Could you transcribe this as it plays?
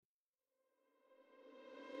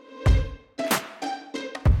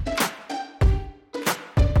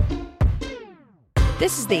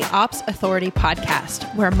This is the Ops Authority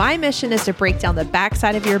podcast, where my mission is to break down the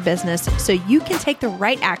backside of your business so you can take the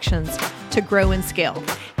right actions to grow and scale.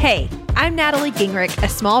 Hey, I'm Natalie Gingrich, a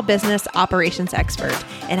small business operations expert,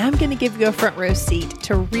 and I'm going to give you a front row seat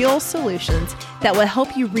to real solutions that will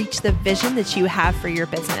help you reach the vision that you have for your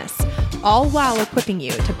business, all while equipping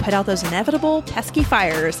you to put out those inevitable pesky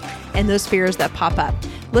fires and those fears that pop up.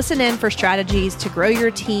 Listen in for strategies to grow your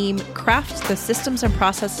team, craft the systems and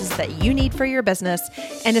processes that you need for your business,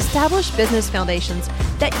 and establish business foundations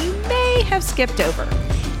that you may have skipped over.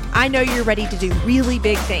 I know you're ready to do really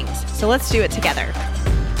big things, so let's do it together.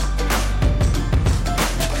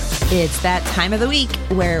 It's that time of the week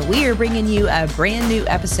where we are bringing you a brand new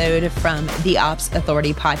episode from the Ops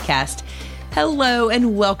Authority podcast. Hello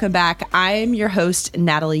and welcome back. I am your host,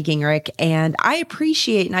 Natalie Gingrich, and I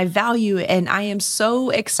appreciate and I value and I am so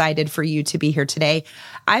excited for you to be here today.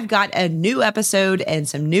 I've got a new episode and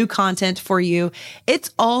some new content for you.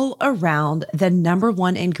 It's all around the number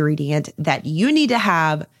one ingredient that you need to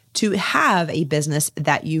have a business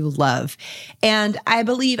that you love. And I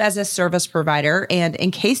believe as a service provider, and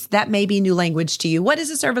in case that may be new language to you, what is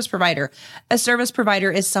a service provider? A service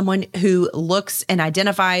provider is someone who looks and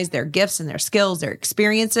identifies their gifts and their skills, their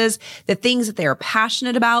experiences, the things that they are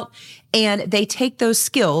passionate about, and they take those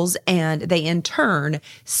skills and they in turn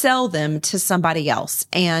sell them to somebody else.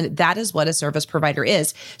 And that is what a service provider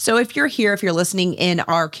is. So if you're here, if you're listening in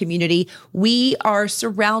our community, we are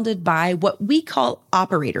surrounded by what we call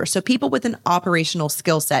operators. So people with an operational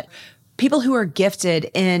skill set, people who are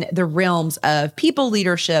gifted in the realms of people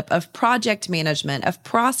leadership, of project management, of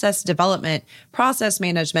process development, process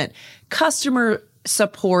management, customer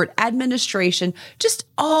support, administration, just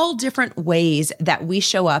all different ways that we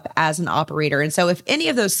show up as an operator. And so if any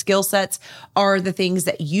of those skill sets are the things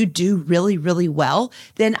that you do really, really well,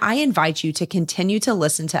 then I invite you to continue to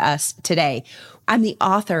listen to us today. I'm the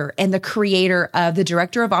author and the creator of the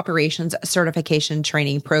Director of Operations Certification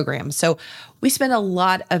Training Program. So we spend a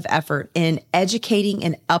lot of effort in educating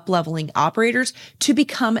and up-leveling operators to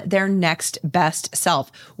become their next best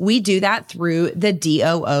self. We do that through the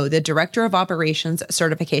DOO, the Director of Operations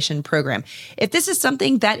Certification Program. If this is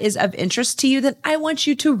something that is of interest to you, then I want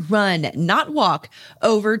you to run, not walk,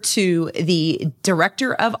 over to the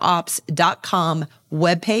directorofops.com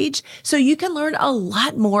webpage so you can learn a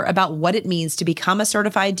lot more about what it means to become a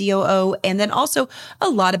certified DOO and then also a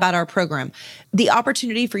lot about our program. The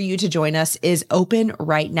opportunity for you to join us is open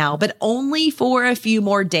right now, but only for a few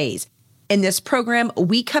more days. In this program,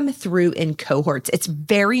 we come through in cohorts. It's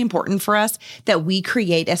very important for us that we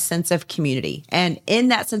create a sense of community. And in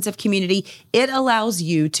that sense of community, it allows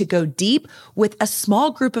you to go deep with a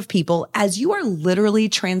small group of people as you are literally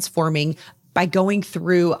transforming by going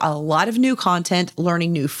through a lot of new content,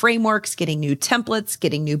 learning new frameworks, getting new templates,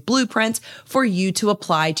 getting new blueprints for you to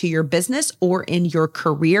apply to your business or in your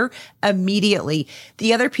career immediately.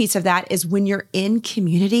 The other piece of that is when you're in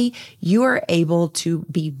community, you are able to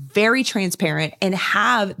be very transparent and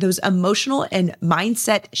have those emotional and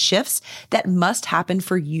mindset shifts that must happen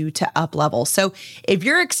for you to up-level. So if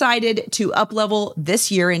you're excited to up-level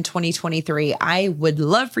this year in 2023, I would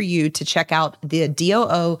love for you to check out the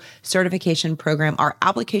DOO certification program. Our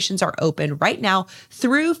applications are open right now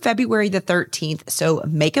through February the 13th. So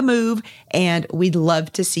make a move and we'd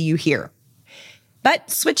love to see you here. But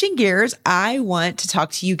switching gears, I want to talk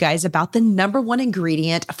to you guys about the number one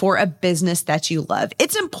ingredient for a business that you love.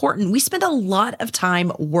 It's important. We spend a lot of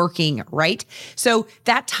time working, right? So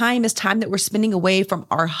that time is time that we're spending away from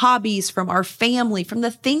our hobbies, from our family, from the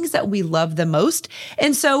things that we love the most.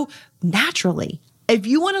 And so naturally, if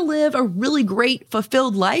you want to live a really great,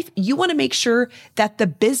 fulfilled life, you want to make sure that the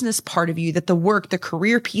business part of you, that the work, the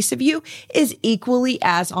career piece of you is equally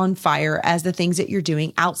as on fire as the things that you're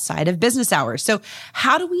doing outside of business hours. So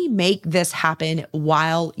how do we make this happen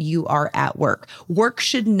while you are at work? Work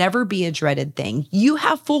should never be a dreaded thing. You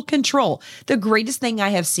have full control. The greatest thing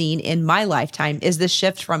I have seen in my lifetime is the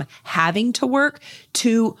shift from having to work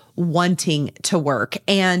to wanting to work.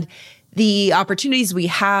 And the opportunities we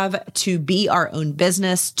have to be our own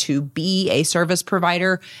business, to be a service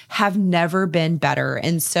provider have never been better.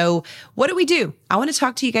 And so what do? I want to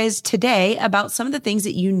talk to you guys today about some of the things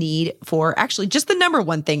that you need for actually just the number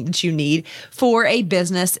one thing that you need for a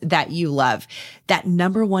business that you love. That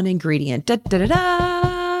number one ingredient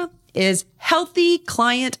is healthy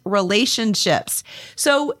client relationships.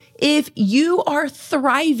 So if you are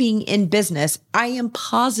thriving in business, I am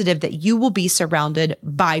positive that you will be surrounded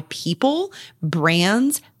by people,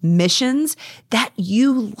 brands, missions that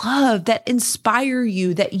you love, that inspire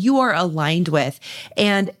you, that you are aligned with.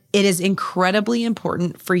 And it is incredibly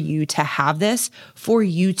important for you to have this, for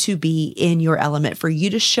you to be in your element, for you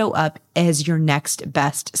to show up as your next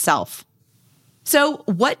best self. So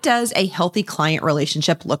what does a healthy client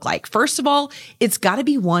relationship look like? First of all, it's got to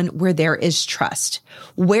be one where there is trust.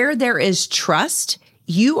 Where there is trust,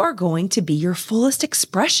 you are going to be your fullest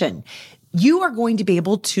expression. You are going to be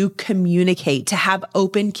able to communicate, to have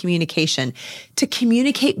open communication, to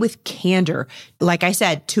communicate with candor. Like I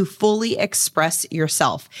said, to fully express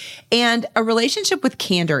yourself. And a relationship with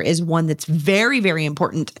candor is one that's very, very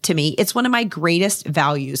important to me. It's one of my greatest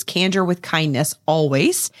values, candor with kindness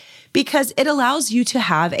always, because it allows you to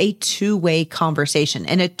have a two-way conversation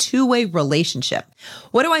and a two-way relationship.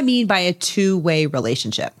 What do I mean by a two-way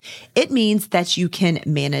relationship? It means that you can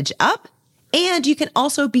manage up and you can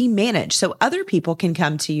also be managed. So other people can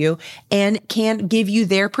come to you and can give you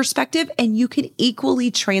their perspective, and you can equally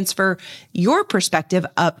transfer your perspective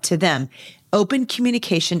up to them. Open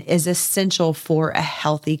communication is essential for a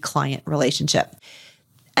healthy client relationship.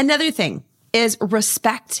 Another thing is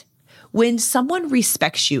respect. When someone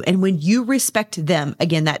respects you and when you respect them,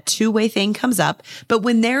 again, that two-way thing comes up, but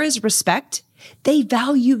when there is respect, they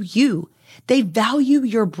value you. They value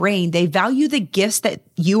your brain. They value the gifts that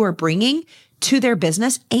you are bringing to their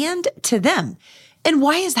business and to them. And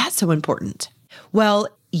why is that so important? Well,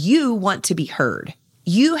 you want to be heard.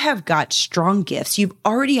 You have got strong gifts. You've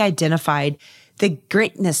already identified the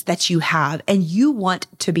greatness that you have, and you want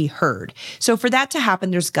to be heard. So for that to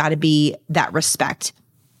happen, there's got to be that respect.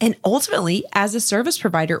 And ultimately, as a service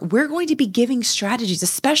provider, we're going to be giving strategies,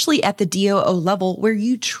 especially at the DOO level, where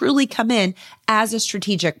you truly come in as a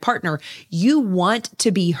strategic partner. You want to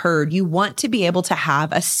be heard. You want to be able to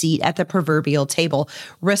have a seat at the proverbial table.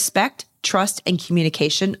 Respect, trust, and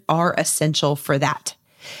communication are essential for that.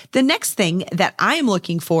 The next thing that I'm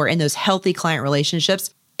looking for in those healthy client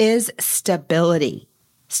relationships is stability.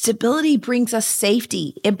 Stability brings us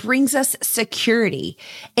safety. It brings us security.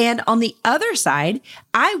 And on the other side,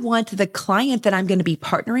 I want the client that I'm going to be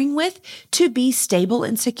partnering with to be stable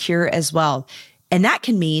and secure as well. And that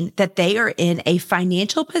can mean that they are in a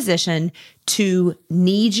financial position to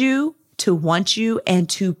need you, to want you, and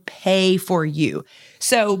to pay for you.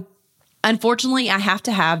 So unfortunately, I have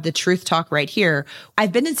to have the truth talk right here.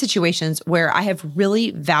 I've been in situations where I have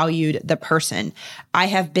really valued the person. I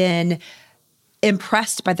have been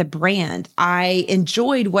impressed by the brand. I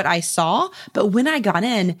enjoyed what I saw, but when I got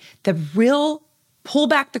in, the real pull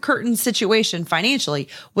back the curtain situation financially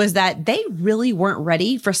was that they really weren't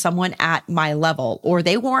ready for someone at my level, or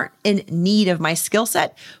they weren't in need of my skill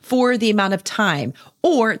set for the amount of time,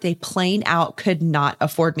 or they plain out could not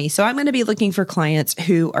afford me. So I'm going to be looking for clients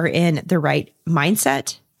who are in the right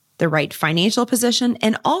mindset, the right financial position,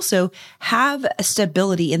 and also have a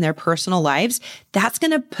stability in their personal lives. That's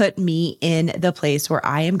going to put me in the place where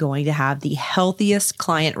I am going to have the healthiest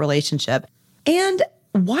client relationship. And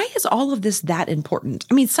why is all of this that important?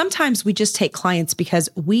 I mean, sometimes we just take clients because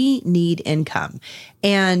we need income.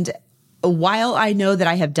 And while I know that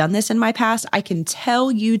I have done this in my past, I can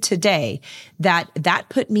tell you today that that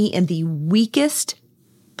put me in the weakest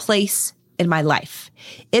place in my life.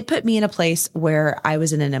 It put me in a place where I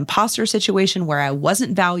was in an imposter situation, where I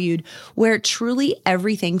wasn't valued, where truly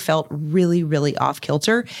everything felt really, really off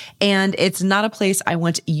kilter. And it's not a place I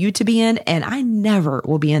want you to be in, and I never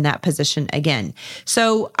will be in that position again.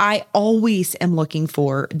 So I always am looking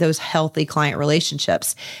for those healthy client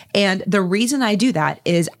relationships. And the reason I do that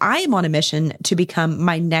is I am on a mission to become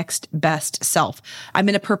my next best self. I'm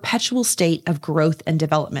in a perpetual state of growth and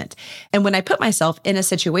development. And when I put myself in a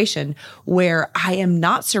situation where I am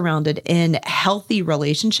not surrounded in healthy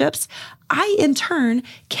relationships, I in turn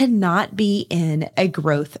cannot be in a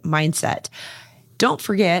growth mindset. Don't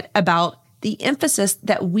forget about the emphasis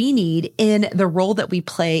that we need in the role that we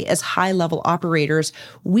play as high-level operators.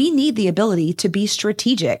 We need the ability to be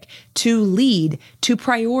strategic, to lead, to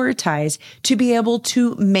prioritize, to be able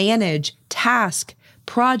to manage tasks,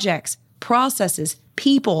 projects, processes,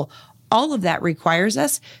 people. All of that requires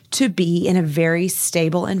us to be in a very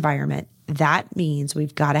stable environment. That means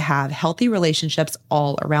we've got to have healthy relationships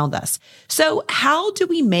all around us. So how do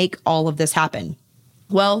we make all of this happen?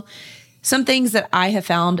 Well, some things that I have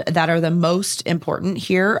found that are the most important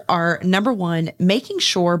here are, number one, making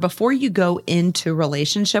sure before you go into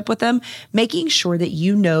relationship with them, making sure that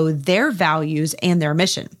you know their values and their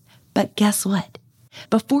mission. But guess what?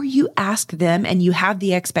 Before you ask them and you have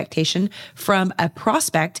the expectation from a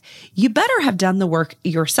prospect, you better have done the work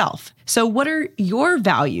yourself. So what are your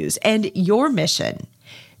values and your mission?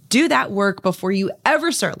 Do that work before you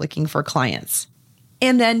ever start looking for clients.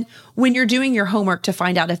 And then when you're doing your homework to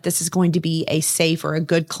find out if this is going to be a safe or a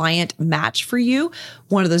good client match for you,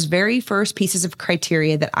 one of those very first pieces of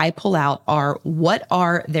criteria that I pull out are what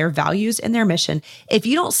are their values and their mission. If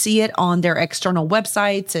you don't see it on their external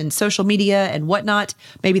websites and social media and whatnot,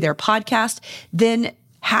 maybe their podcast, then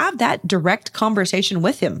have that direct conversation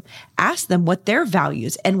with him. Ask them what their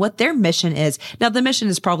values and what their mission is. Now, the mission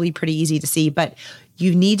is probably pretty easy to see, but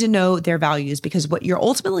you need to know their values because what you're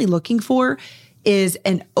ultimately looking for is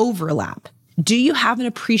an overlap. Do you have an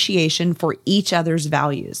appreciation for each other's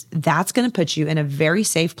values? That's going to put you in a very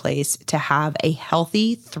safe place to have a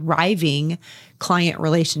healthy, thriving client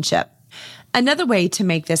relationship. Another way to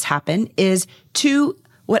make this happen is to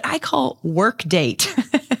what I call work date.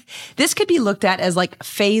 This could be looked at as like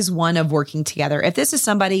phase one of working together. If this is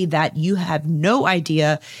somebody that you have no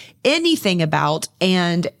idea anything about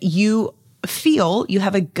and you feel you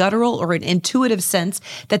have a guttural or an intuitive sense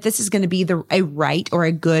that this is going to be a right or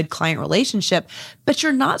a good client relationship, but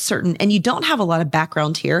you're not certain and you don't have a lot of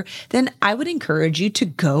background here, then I would encourage you to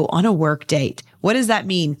go on a work date. What does that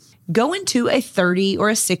mean? Go into a 30 or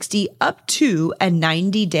a 60 up to a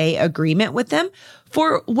 90-day agreement with them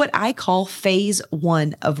for what I call phase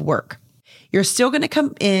one of work. You're still going to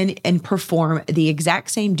come in and perform the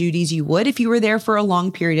exact same duties you would if you were there for a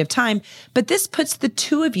long period of time, but this puts the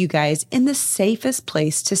two of you guys in the safest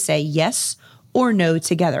place to say yes or no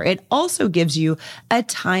together. It also gives you a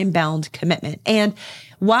time-bound commitment. And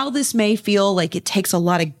while this may feel like it takes a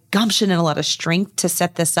lot of gumption and a lot of strength to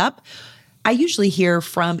set this up, I usually hear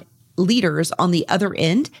from leaders on the other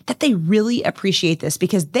end that they really appreciate this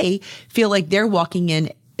because they feel like they're walking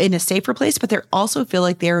in a safer place, but they also feel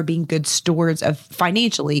like they're being good stewards of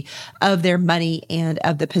financially of their money and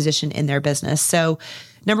of the position in their business. So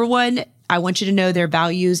number one, I want you to know their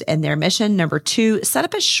values and their mission. Number two, set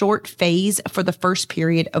up a short phase for the first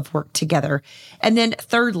period of work together. And then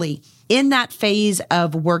thirdly, in that phase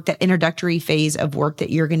of work, that introductory phase of work that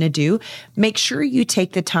you're going to do, make sure you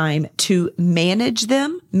take the time to manage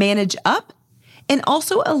them, manage up, and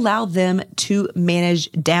also allow them to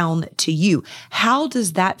manage down to you. How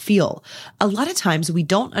does that feel? A lot of times we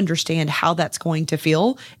don't understand how that's going to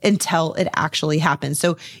feel until it actually happens.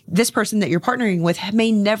 So this person that you're partnering with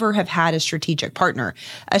may never have had a strategic partner.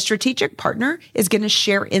 A strategic partner is going to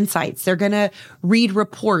share insights. They're going to read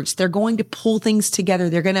reports. They're going to pull things together.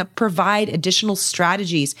 They're going to provide additional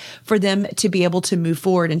strategies for them to be able to move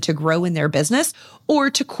forward and to grow in their business or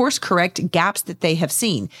to course correct gaps that they have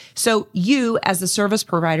seen. So you as the service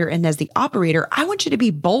provider and as the operator, I want you to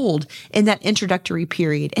be bold in that introductory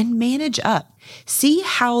period and manage up. See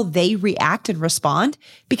how they react and respond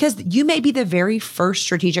because you may be the very first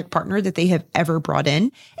strategic partner that they have ever brought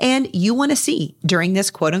in. And you want to see during this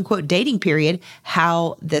quote unquote dating period,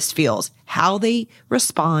 how this feels, how they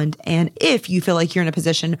respond. And if you feel like you're in a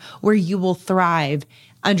position where you will thrive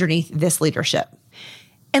underneath this leadership.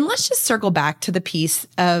 And let's just circle back to the piece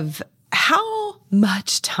of how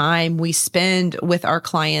much time we spend with our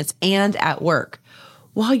clients and at work.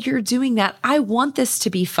 While you're doing that, I want this to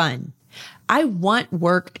be fun. I want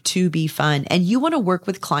work to be fun. And you want to work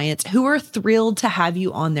with clients who are thrilled to have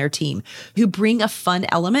you on their team, who bring a fun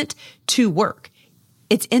element to work.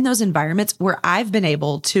 It's in those environments where I've been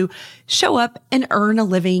able to show up and earn a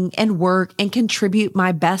living and work and contribute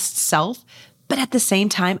my best self. But at the same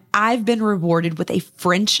time, I've been rewarded with a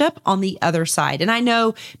friendship on the other side. And I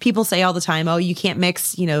know people say all the time, oh, you can't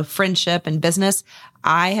mix, friendship and business.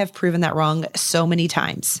 I have proven that wrong so many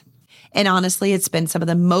times. And honestly, it's been some of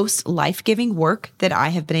the most life-giving work that I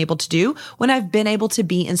have been able to do when I've been able to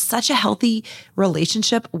be in such a healthy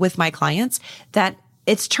relationship with my clients that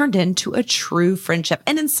it's turned into a true friendship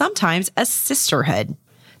and then sometimes a sisterhood.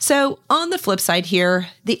 So on the flip side here,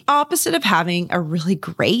 the opposite of having a really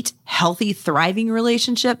great, healthy, thriving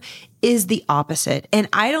relationship is the opposite. And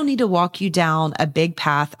I don't need to walk you down a big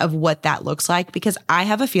path of what that looks like because I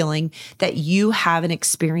have a feeling that you have an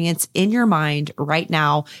experience in your mind right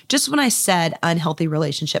now. Just when I said unhealthy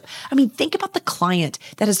relationship, I mean, think about the client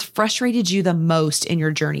that has frustrated you the most in your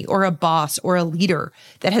journey, or a boss or a leader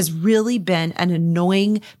that has really been an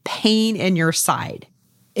annoying pain in your side.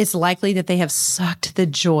 It's likely that they have sucked the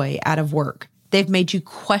joy out of work. They've made you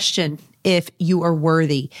question if you are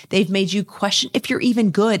worthy. They've made you question if you're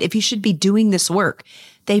even good, if you should be doing this work.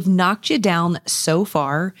 They've knocked you down so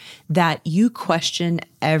far that you question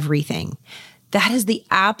everything. That is the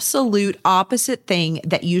absolute opposite thing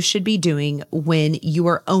that you should be doing when you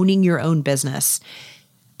are owning your own business.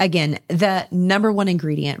 Again, the number one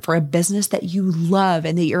ingredient for a business that you love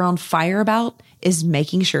and that you're on fire about is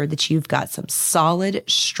making sure that you've got some solid,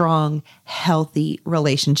 strong, healthy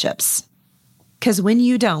relationships. Because when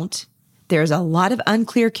you don't, there's a lot of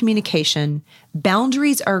unclear communication,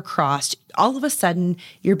 boundaries are crossed. All of a sudden,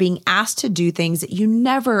 you're being asked to do things that you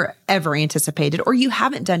never, ever anticipated, or you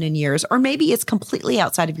haven't done in years, or maybe it's completely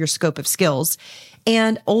outside of your scope of skills.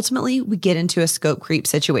 And ultimately, we get into a scope creep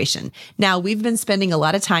situation. Now, we've been spending a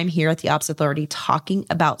lot of time here at the Ops Authority talking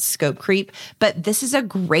about scope creep, but this is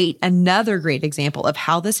another great example of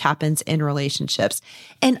how this happens in relationships.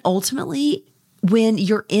 And ultimately, when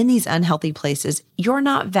you're in these unhealthy places, you're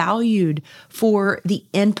not valued for the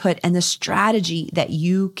input and the strategy that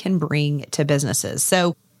you can bring to businesses.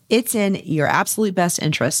 So it's in your absolute best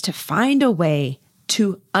interest to find a way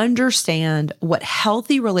to understand what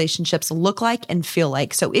healthy relationships look like and feel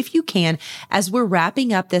like. So if you can, as we're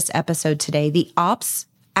wrapping up this episode today, the ops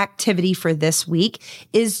activity for this week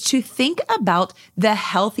is to think about the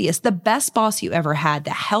healthiest, the best boss you ever had,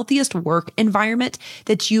 the healthiest work environment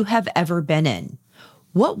that you have ever been in.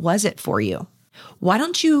 What was it for you? Why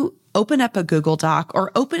don't you open up a Google Doc or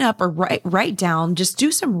open up or write down, just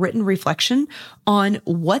do some written reflection on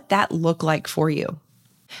what that looked like for you.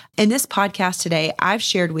 In this podcast today, I've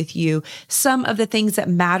shared with you some of the things that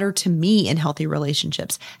matter to me in healthy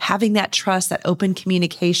relationships, having that trust, that open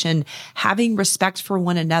communication, having respect for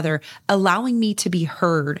one another, allowing me to be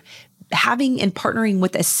heard, having and partnering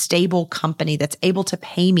with a stable company that's able to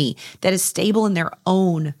pay me, that is stable in their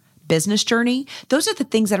own business journey. Those are the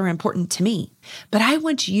things that are important to me. But I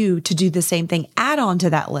want you to do the same thing, add on to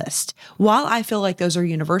that list. While I feel like those are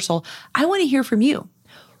universal, I want to hear from you.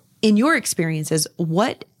 In your experiences,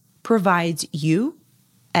 what provides you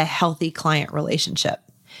a healthy client relationship?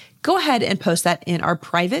 Go ahead and post that in our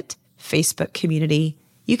private Facebook community.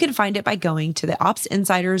 You can find it by going to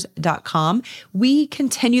theopsinsiders.com. We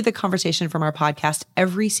continue the conversation from our podcast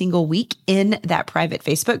every single week in that private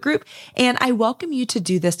Facebook group. And I welcome you to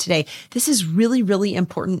do this today. This is really, really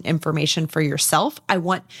important information for yourself. I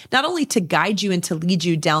want not only to guide you and to lead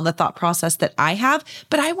you down the thought process that I have,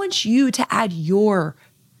 but I want you to add your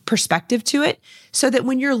perspective to it so that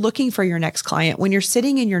when you're looking for your next client, when you're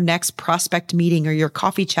sitting in your next prospect meeting or your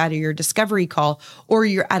coffee chat or your discovery call, or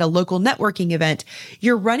you're at a local networking event,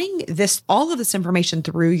 you're running all of this information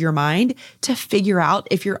through your mind to figure out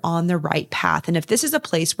if you're on the right path and if this is a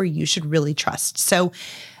place where you should really trust. So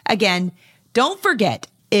again, don't forget,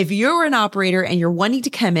 if you're an operator and you're wanting to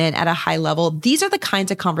come in at a high level, these are the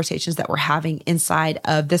kinds of conversations that we're having inside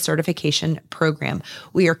of the certification program.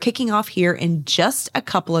 We are kicking off here in just a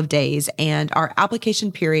couple of days, and our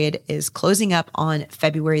application period is closing up on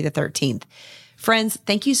February the 13th. Friends,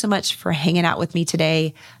 thank you so much for hanging out with me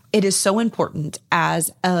today. It is so important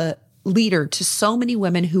as a leader to so many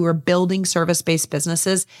women who are building service-based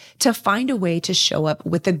businesses to find a way to show up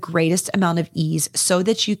with the greatest amount of ease so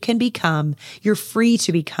that you're free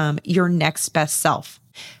to become your next best self.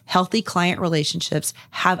 Healthy client relationships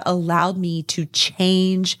have allowed me to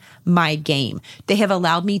change my game. They have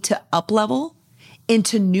allowed me to up-level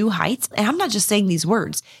into new heights. And I'm not just saying these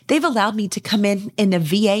words. They've allowed me to come in a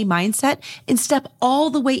VA mindset and step all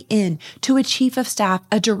the way in to a chief of staff,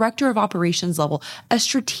 a director of operations level, a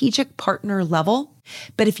strategic partner level.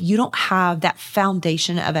 But if you don't have that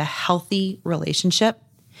foundation of a healthy relationship,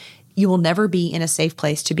 you will never be in a safe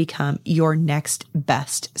place to become your next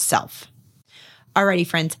best self. Alrighty,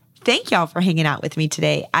 friends. Thank y'all for hanging out with me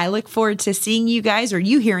today. I look forward to seeing you guys or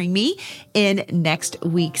you hearing me in next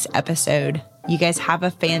week's episode. You guys have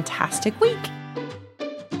a fantastic week.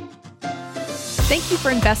 Thank you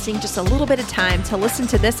for investing just a little bit of time to listen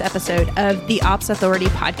to this episode of the Ops Authority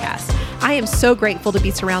podcast. I am so grateful to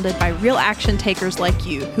be surrounded by real action takers like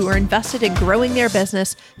you who are invested in growing their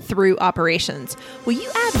business through operations. Will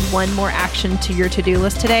you add one more action to your to-do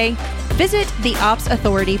list today? Visit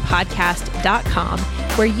theopsauthoritypodcast.com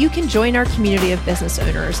where you can join our community of business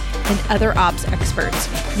owners and other ops experts.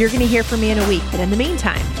 You're going to hear from me in a week, but in the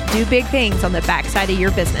meantime, do big things on the backside of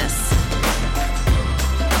your business.